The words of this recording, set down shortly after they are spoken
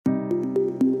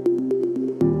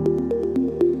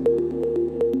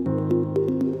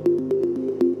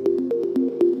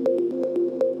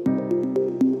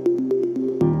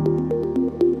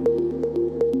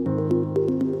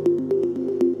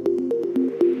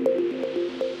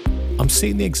I'm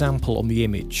seeing the example on the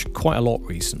image quite a lot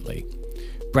recently.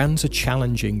 Brands are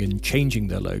challenging and changing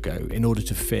their logo in order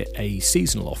to fit a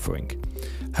seasonal offering.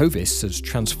 Hovis has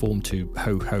transformed to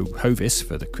Ho Ho Hovis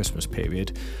for the Christmas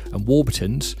period, and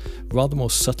Warburton's, rather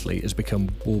more subtly, has become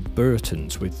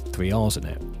Warburtons with 3 R's in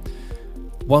it.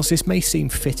 Whilst this may seem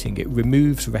fitting, it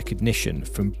removes recognition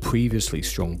from previously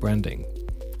strong branding.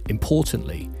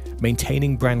 Importantly,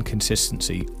 maintaining brand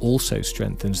consistency also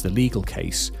strengthens the legal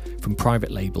case from private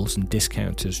labels and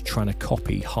discounters trying to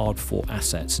copy hard-fought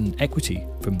assets and equity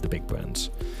from the big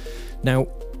brands. Now,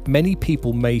 many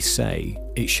people may say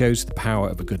it shows the power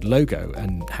of a good logo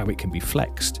and how it can be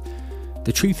flexed.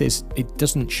 The truth is, it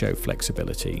doesn't show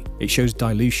flexibility, it shows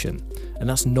dilution, and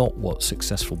that's not what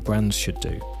successful brands should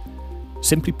do.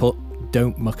 Simply put,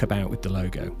 don't muck about with the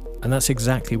logo. And that's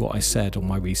exactly what I said on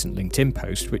my recent LinkedIn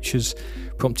post, which has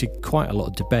prompted quite a lot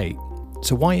of debate.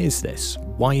 So why is this?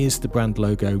 Why is the brand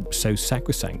logo so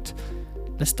sacrosanct?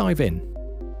 Let's dive in.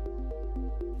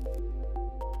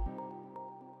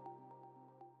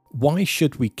 Why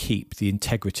should we keep the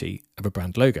integrity of a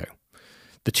brand logo?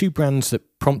 The 2 brands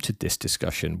that prompted this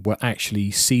discussion were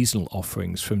actually seasonal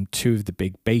offerings from 2 of the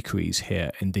big bakeries here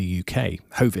in the UK,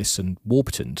 Hovis and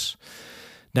Warburton's.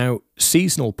 Now,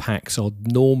 seasonal packs are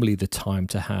normally the time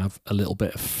to have a little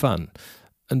bit of fun.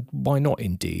 And why not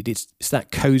indeed? It's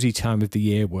that cosy time of the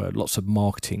year where lots of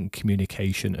marketing,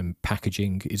 communication and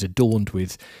packaging is adorned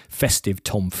with festive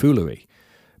tomfoolery.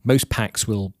 Most packs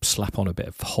will slap on a bit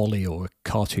of holly or a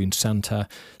cartoon Santa.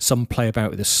 Some play about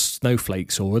with the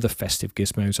snowflakes or other festive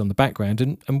gizmos on the background,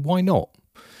 and why not?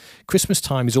 Christmas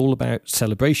time is all about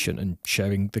celebration and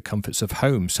sharing the comforts of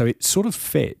home, so it sort of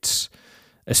fits,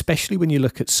 especially when you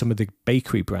look at some of the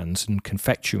bakery brands and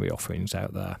confectionery offerings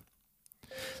out there.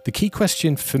 The key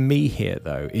question for me here,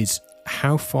 though, is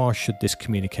how far should this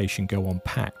communication go on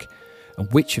pack,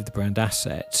 and which of the brand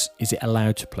assets is it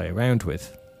allowed to play around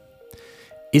with?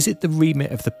 Is it the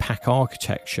remit of the pack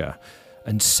architecture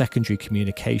and secondary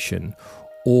communication,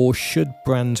 or should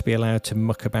brands be allowed to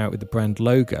muck about with the brand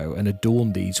logo and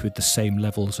adorn these with the same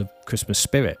levels of Christmas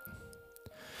spirit?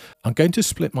 I'm going to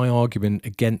split my argument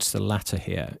against the latter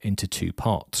here into 2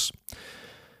 parts.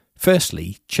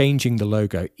 Firstly, changing the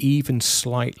logo even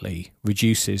slightly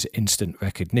reduces instant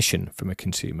recognition from a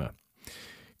consumer.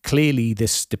 Clearly,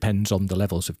 this depends on the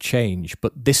levels of change,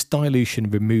 but this dilution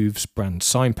removes brand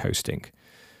signposting.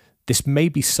 This may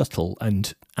be subtle,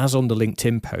 and as on the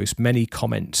LinkedIn post, many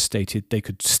comments stated they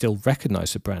could still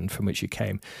recognise the brand from which it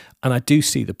came, and I do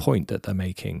see the point that they're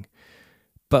making.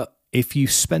 But if you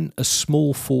spent a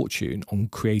small fortune on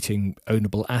creating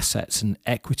ownable assets and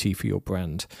equity for your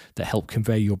brand that help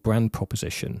convey your brand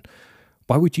proposition,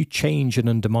 why would you change and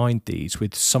undermine these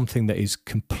with something that is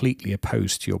completely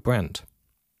opposed to your brand?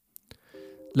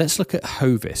 Let's look at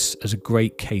Hovis as a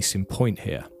great case in point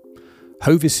here.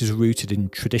 Hovis is rooted in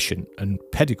tradition and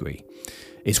pedigree.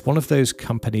 It's one of those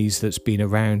companies that's been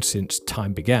around since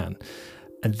time began,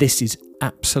 and this is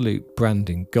absolute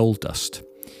branding gold dust.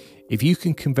 If you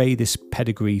can convey this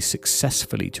pedigree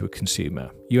successfully to a consumer,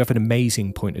 you have an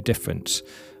amazing point of difference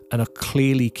and are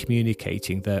clearly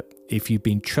communicating that if you've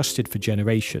been trusted for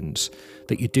generations,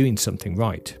 that you're doing something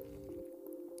right.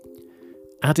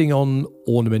 Adding on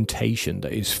ornamentation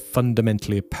that is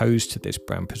fundamentally opposed to this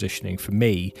brand positioning, for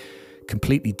me,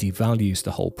 completely devalues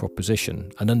the whole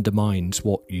proposition and undermines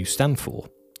what you stand for.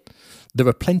 There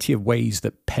are plenty of ways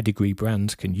that pedigree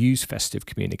brands can use festive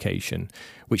communication,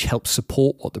 which helps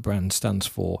support what the brand stands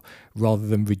for, rather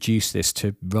than reduce this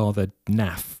to rather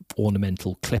naff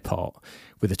ornamental clip art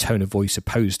with a tone of voice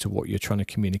opposed to what you're trying to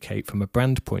communicate from a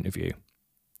brand point of view.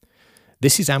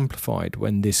 This is amplified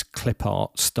when this clip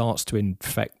art starts to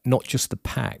infect not just the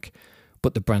pack,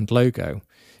 but the brand logo.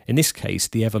 In this case,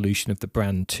 the evolution of the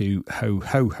brand to Ho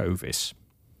Ho Hovis.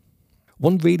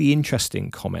 One really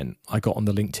interesting comment I got on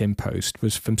the LinkedIn post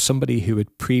was from somebody who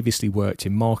had previously worked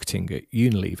in marketing at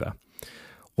Unilever.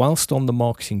 Whilst on the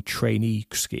marketing trainee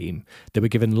scheme, they were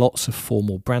given lots of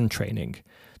formal brand training.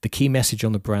 The key message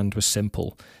on the brand was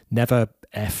simple: never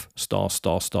F***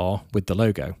 with the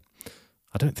logo.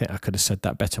 I don't think I could have said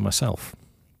that better myself.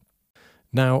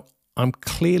 Now, I'm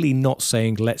clearly not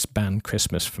saying let's ban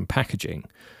Christmas from packaging.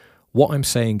 What I'm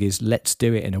saying is let's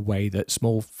do it in a way that's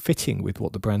more fitting with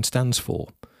what the brand stands for.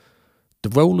 The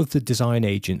role of the design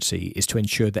agency is to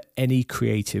ensure that any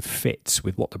creative fits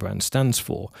with what the brand stands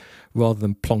for, rather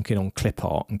than plonking on clip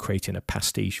art and creating a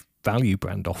pastiche value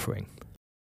brand offering.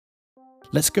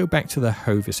 Let's go back to the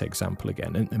Hovis example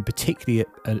again, and particularly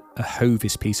a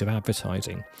Hovis piece of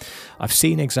advertising. I've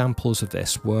seen examples of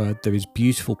this where there is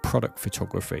beautiful product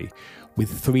photography with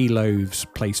 3 loaves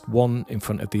placed one in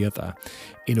front of the other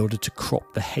in order to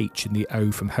crop the H and the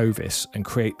O from Hovis and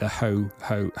create the ho,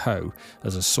 ho, ho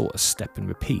as a sort of step and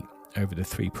repeat over the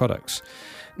 3 products.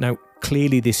 Now,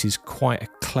 clearly this is quite a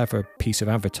clever piece of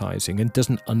advertising and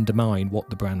doesn't undermine what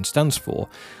the brand stands for,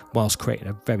 whilst creating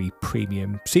a very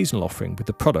premium seasonal offering with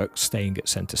the product staying at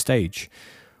centre stage.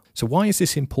 So why is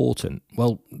this important?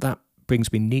 Well, that brings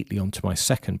me neatly onto my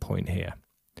second point here.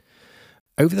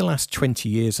 Over the last 20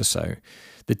 years or so,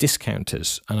 the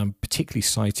discounters, and I'm particularly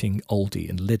citing Aldi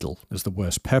and Lidl as the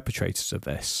worst perpetrators of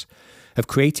this, have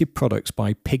created products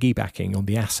by piggybacking on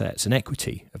the assets and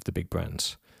equity of the big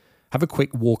brands. Have a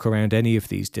quick walk around any of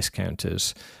these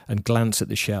discounters and glance at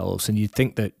the shelves, and you'd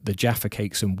think that the Jaffa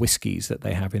cakes and whiskies that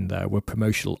they have in there were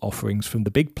promotional offerings from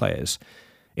the big players.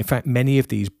 In fact, many of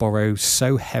these borrow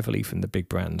so heavily from the big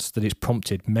brands that it's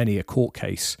prompted many a court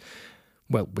case.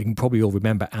 Well, we can probably all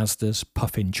remember Asda's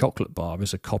Puffin chocolate bar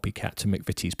as a copycat to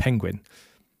McVitie's Penguin.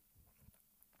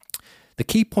 The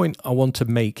key point I want to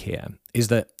make here is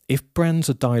that if brands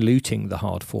are diluting the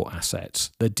hard-fought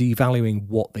assets, they're devaluing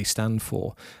what they stand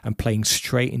for and playing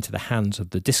straight into the hands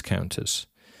of the discounters.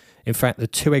 In fact, the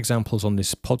 2 examples on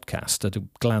this podcast at a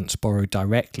glance borrow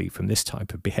directly from this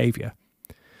type of behaviour.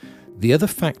 The other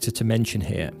factor to mention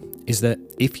here is that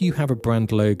if you have a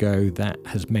brand logo that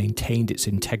has maintained its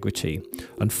integrity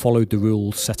and followed the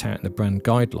rules set out in the brand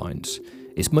guidelines,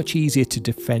 it's much easier to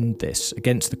defend this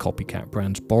against the copycat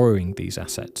brands borrowing these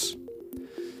assets.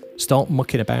 Start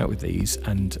mucking about with these,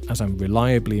 and as I'm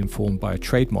reliably informed by a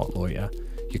trademark lawyer,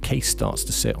 your case starts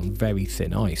to sit on very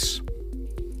thin ice.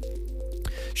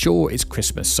 Sure, it's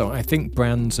Christmas, so I think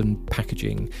brands and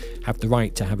packaging have the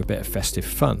right to have a bit of festive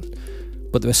fun,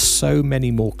 but there are so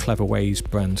many more clever ways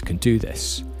brands can do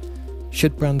this.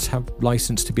 Should brands have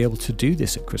license to be able to do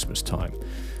this at Christmas time?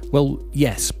 Well,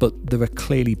 yes, but there are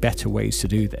clearly better ways to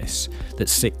do this that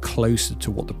sit closer to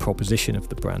what the proposition of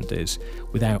the brand is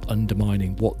without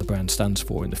undermining what the brand stands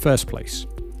for in the first place.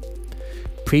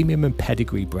 Premium and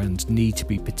pedigree brands need to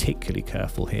be particularly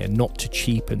careful here not to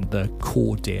cheapen the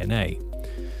core DNA.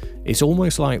 It's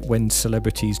almost like when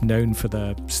celebrities known for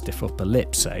their stiff upper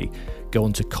lip, say, go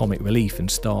on to Comic Relief and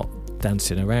start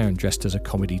dancing around dressed as a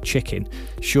comedy chicken.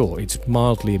 Sure, it's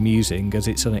mildly amusing as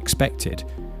it's unexpected,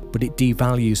 but it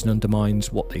devalues and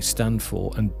undermines what they stand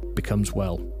for and becomes,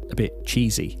 well, a bit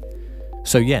cheesy.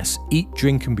 So yes, eat,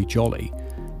 drink and be jolly,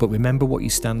 but remember what you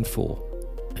stand for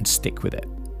and stick with it.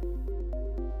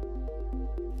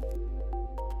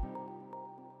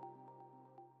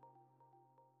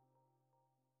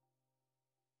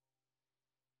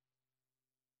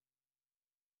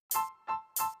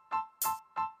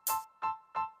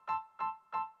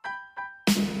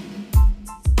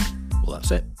 Well,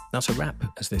 that's it. That's a wrap,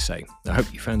 as they say. I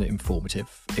hope you found it informative.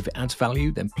 If it adds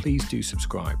value, then please do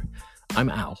subscribe. I'm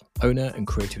Al, owner and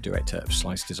creative director of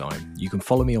Slice Design. You can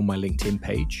follow me on my LinkedIn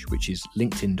page, which is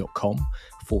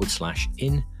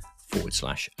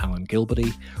linkedin.com/in/Alan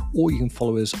Gilberty, or you can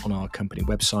follow us on our company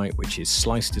website, which is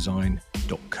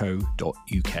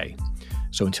slicedesign.co.uk.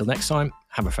 So until next time,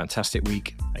 have a fantastic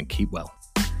week and keep well.